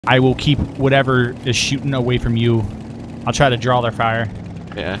I will keep whatever is shooting away from you. I'll try to draw their fire.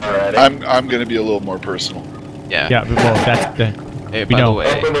 Yeah. Alrighty. I'm gonna be a little more personal. Yeah. Yeah, well, that's the... Hey, by the way...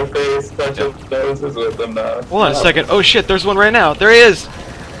 Open their face, touch their noses with them now. Hold on a second. Oh shit, there's one right now. There he is!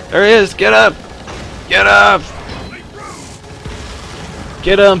 There he is! Get up! Get up!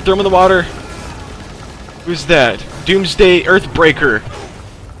 Get him! Throw him in the water! Who's that? Doomsday Earthbreaker!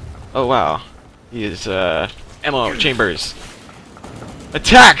 Oh wow. He is, ammo chambers.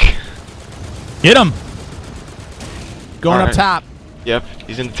 Attack! Get him! Going All up right. top. Yep,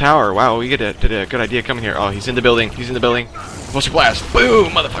 he's in the tower. Wow, we did a good idea coming here. Oh, he's in the building. He's in the building. Repulsor blast.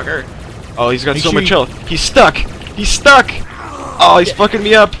 Boom, motherfucker. Oh, he's got Make so sure much health. He's stuck. He's stuck. Oh, he's fucking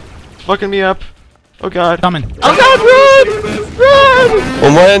me up. He's fucking me up. Oh god. Coming. Oh god, run! Run!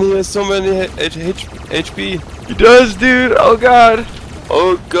 Oh man, he has so many HP. He does, dude. Oh god.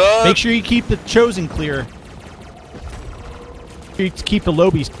 Oh god. Make sure you keep the chosen clear. You keep the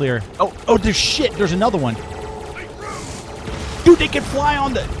lobies clear. Oh, there's shit. There's another one. Dude, they can fly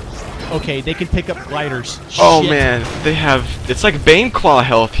on the... Okay, they can pick up gliders. Oh Shit. man, they have... It's like Bane Claw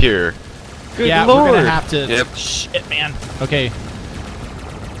health here. Good Yeah, lord. we're gonna have to... Yep. Shit, man. Okay.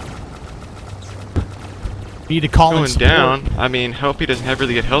 We need to call in Going support. down. I mean, hope he doesn't have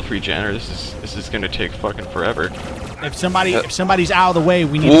really good health regen, or this is gonna take fucking forever. If somebody's out of the way,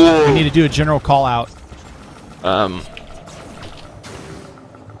 we need to do a general call out.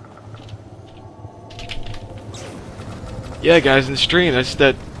 Yeah, guys, in the stream, that's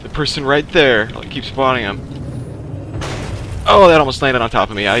the person right there. I'll keep spotting him. Oh, that almost landed on top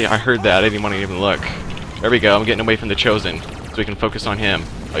of me. I heard that. I didn't want to even look. There we go. I'm getting away from the Chosen, so we can focus on him.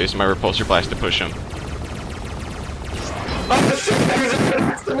 I'll use my repulsor blast to push him.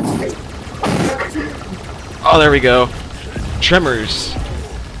 Oh, there we go. Tremors.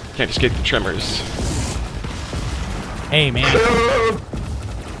 Can't escape the tremors. Hey, man.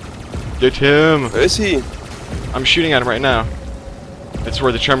 Get him. Where is he? I'm shooting at him right now. That's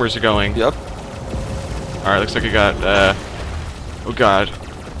where the tremors are going. Yep. Alright, looks like I got, oh god.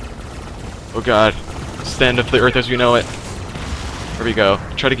 Oh god. Stand up to the earth as we know it. There we go.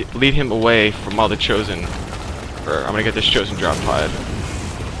 Try to lead him away from all the Chosen. I'm gonna get this Chosen drop pod.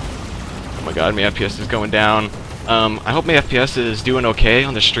 Oh my god, my FPS is going down. I hope my FPS is doing okay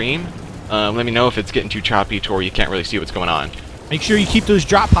on the stream. Let me know if it's getting too choppy to where you can't really see what's going on. Make sure you keep those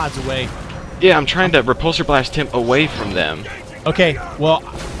drop pods away. Yeah, I'm trying to repulsor blast him away from them. Okay, well,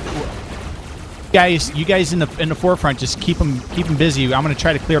 you guys in the forefront, just keep them busy. I'm gonna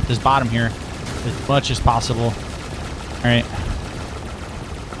try to clear up this bottom here as much as possible. All right.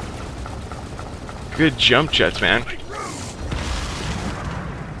 Good jump jets, man.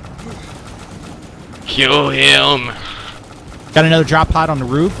 Kill him. Got another drop pod on the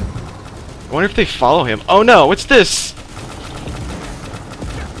roof. I wonder if they follow him. Oh no, what's this?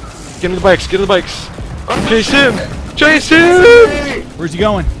 Get in the bikes, get in the bikes. Chase him! Chase him! Where's he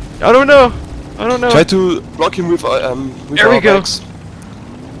going? I don't know. I don't know. Try to block him with There we our go. bikes.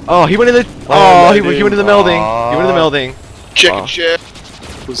 Oh, he went in the. Oh, he went in the melding. He went in the melding. Chicken shit.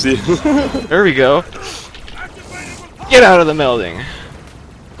 Pussy. There we go. Get out of the melding.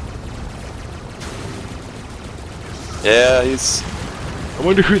 Yeah, he's. I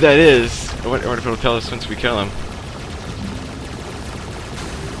wonder who that is. I wonder if it'll tell us once we kill him.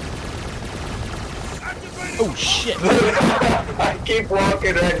 Oh shit! I keep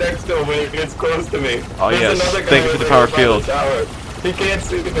walking right next to him when he gets close to me. Oh There's yes, another guy thank you for the over power there by the field. tower. He can't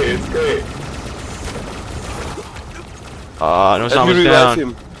see me, it's great. No, it's Let me almost revive down.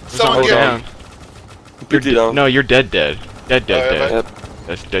 him. It's Someone almost get down. him. Completely down. No, you're dead. Dead. Dead. Yep.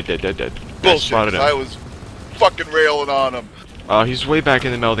 That's dead. I Bullshit. spotted him. I was fucking railing on him. He's way back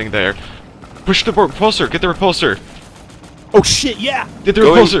in the melding there. Push the repulsor. Get the repulsor. Oh shit! Yeah. Get the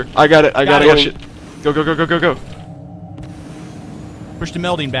Going. repulsor. I got it. I got Going. shit. Go. Push the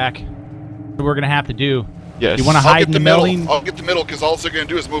melding back. What we're gonna have to do. Yes. You want to I'll hide get in the the middle. melding? I'll get the middle because all they're gonna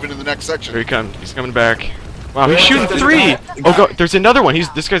do is move into the next Here section. he comes. He's coming back. Wow, he's Yeah, shooting there's three. a guy. Oh god, there's another one.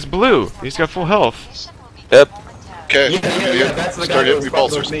 This guy's blue. He's got full health. Yep. Okay. Yeah, that's the guy Start that hitting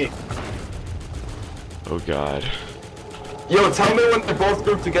was with repulsors. me. Oh god. Yo, tell me when they're both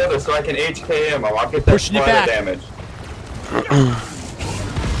grouped together so I can HK him. I'll get that Pushing it splatter back. damage.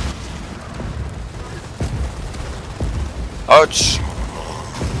 Ouch.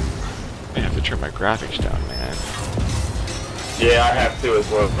 I have to turn my graphics down, man. Yeah, I have to as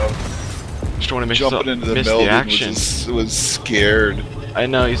well, bro. Just don't want to miss, Jumping into the miss the melding action. was scared. I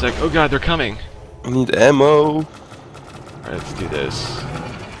know. He's like, oh god, they're coming. I need ammo. All right, let's do this.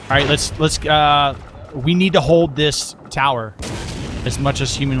 All right, let's we need to hold this tower as much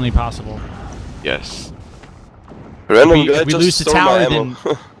as humanly possible. Yes. Random If guy we just lose the stole my tower, ammo.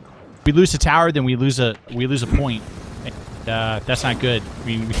 then we lose a tower, then we lose a point. And, that's not good. I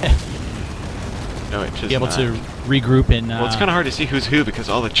mean, we No, it's just be able not. to regroup and. Well, it's kind of hard to see who's who because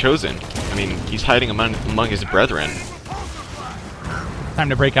all the chosen. I mean, he's hiding among his brethren. Time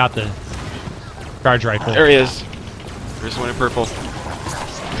to break out the charge rifle. There he is. There's one in purple.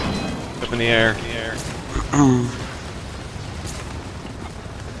 Up in the air.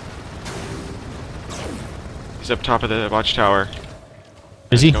 He's up top of the watchtower.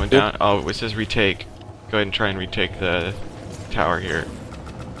 Is he? Going down. Oh, it says retake. Go ahead and try and retake the tower here.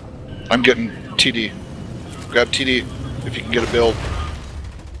 I'm getting TD. Grab TD if you can get a build.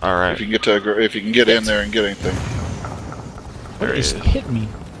 All right. If you can get in there and get anything. There What he is is. hit me?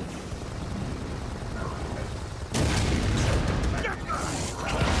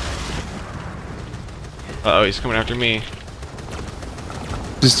 Uh oh, he's coming after me.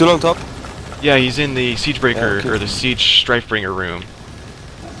 Is he still on top? Yeah, he's in the Siegebreaker Okay. or the Siege Strifebringer room.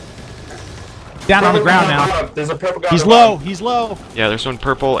 Down on the ground now. There's a purple guy. He's on the low. bottom. He's low. Yeah, there's one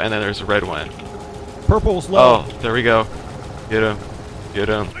purple and then there's a red one. Purple's low. Oh, there we go. Get him. Get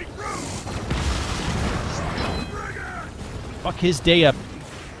him. Fuck his day up.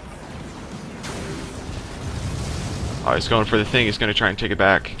 Oh, he's going for the thing. He's going to try and take it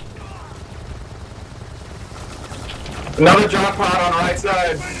back. Another drop pod on the right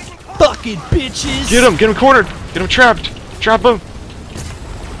side. Fucking bitches. Get him! Get him cornered! Get him trapped! Trap him!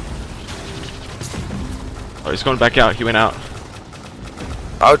 Oh, he's going back out. He went out.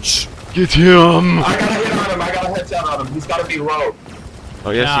 Ouch. Get him! I got a hit on him. I got a headshot on him. He's got to be low.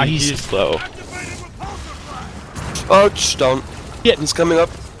 Oh, yes, Nah, he's slow. Ouch. Down. Shit. He's coming up.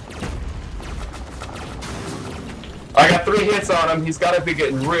 I got 3 hits on him. He's got to be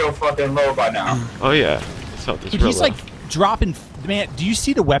getting real fucking low by now. Oh, yeah. His health is Dude, real he's low. like dropping. Man, do you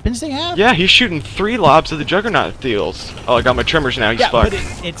see the weapons they have? Yeah, he's shooting 3 lobs of the Juggernaut deals. Oh, I got my tremors now. He's Yeah, fucked. but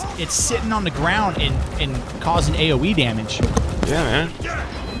it's sitting on the ground and causing AOE damage. Yeah, man.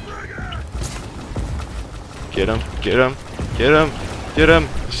 Get him. Get him. Get him. Get him.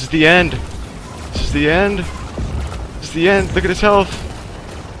 This is the end. This is the end. This is the end. Look at his health.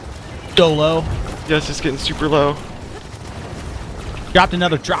 Go low. Yes, it's getting super low. Dropped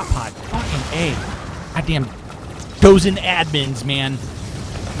another drop pod. Fucking A. Goddamn chosen admins, man.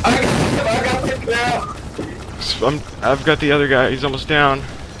 I got hit now. I've got the other guy. He's almost down.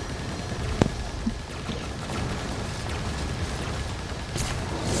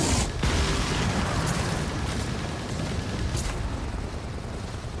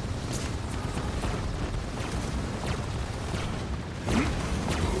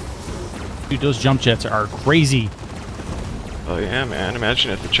 Dude, those jump jets are crazy. Oh yeah, man.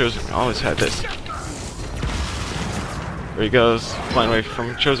 Imagine if the Chosen always had this. There he goes, flying away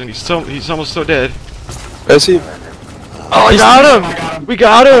from Chosen. He's almost so dead. Is he? Oh, I got him! We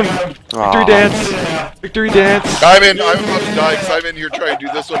got him! Victory Aw. dance! Yeah. Victory dance! I'm about to die because I'm in here trying to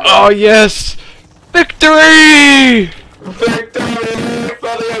do this one. Oh yes! Victory! Victory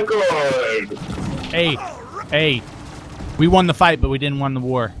for the Accord. Hey, we won the fight, but we didn't win the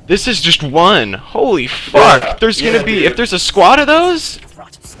war. This is just one. Holy fuck! Yeah, There's gonna yeah, be dude. if there's a squad of those.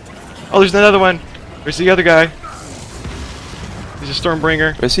 Oh, there's another one. Where's the other guy? He's a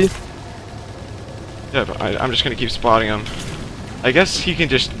Stormbringer. Is he? Yeah, but I'm just gonna keep spotting him. I guess he can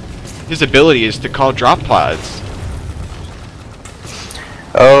just. His ability is to call drop pods.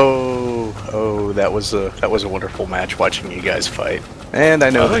 Oh, that was a wonderful match watching you guys fight, and I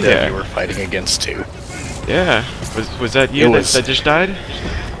know Oh, that yeah. you were fighting against too. Yeah. Was that you It that, was- that just died?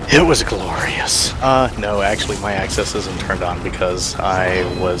 It was glorious. No, actually, my access isn't turned on because I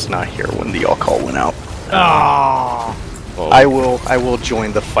was not here when the all call went out. Oh, Oh, I will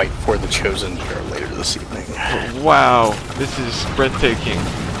join the fight for the Chosen here later this evening. wow. This is breathtaking.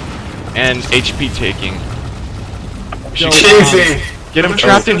 And HP taking. We should Cheesy. get him This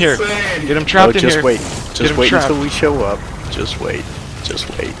trapped is in here. insane. Get him trapped in just here. wait. Get Just him wait trapped. until we show up. Just wait. Just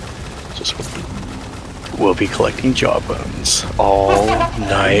wait. Just wait. We'll be collecting jawbones all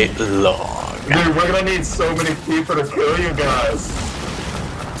night long. Dude, we're gonna need so many people to kill you guys.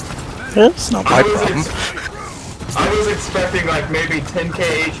 That's not my I was problem. I was expecting like maybe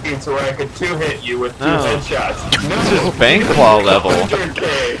 10k HP so I could 2-hit you with 2 No. headshots. This is Bangclaw level.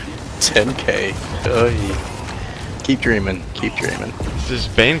 100k. 10k. Keep dreaming. Keep dreaming. This is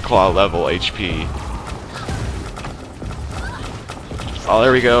Baneclaw level HP. Oh,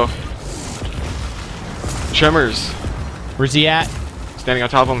 there we go. Tremors. where's he at? Standing on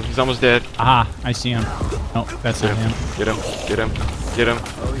top of him. He's almost dead. Aha, I see him. No, that's not him. Get him. Get him. Get him.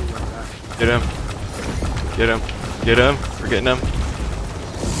 Get him. Get him. Get him. We're getting him.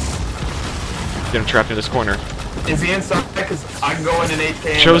 Get him trapped in this corner. Is he inside? Because I can go in an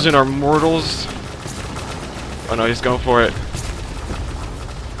 8K. Chosen are mortals. Oh no, he's going for it.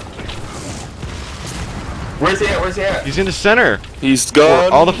 Where's he at? Where's he at? He's in the center. He's gone.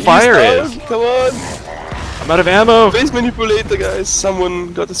 Where all the fire is. Come on. I'm out of ammo. Space manipulator, guys.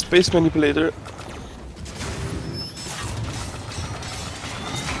 Someone got a space manipulator.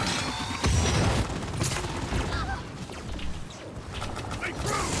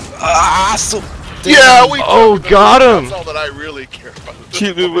 Ah, so. Yeah, we. Oh, took got it. him. That's all that I really care about.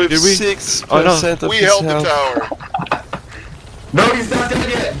 Killed me with Did we? 6% Oh, no. of We his held the health. tower. No, he's not dead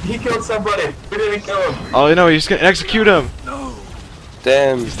yet. He killed somebody. We didn't kill him. Oh no, he's gonna execute him.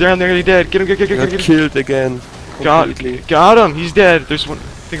 Damn. He's there, nearly dead. Get him, get Got him. killed again. Completely. Got him. He's dead. There's one. I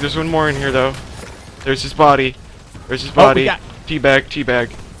think there's one more in here though. There's his body. There's his Oh, we body. got- Teabag,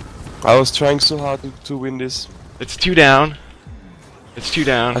 teabag. I was trying so hard to win this. It's 2 down. It's 2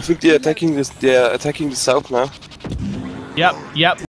 down. I think they're attacking this. They're attacking the south now. Yep, yep.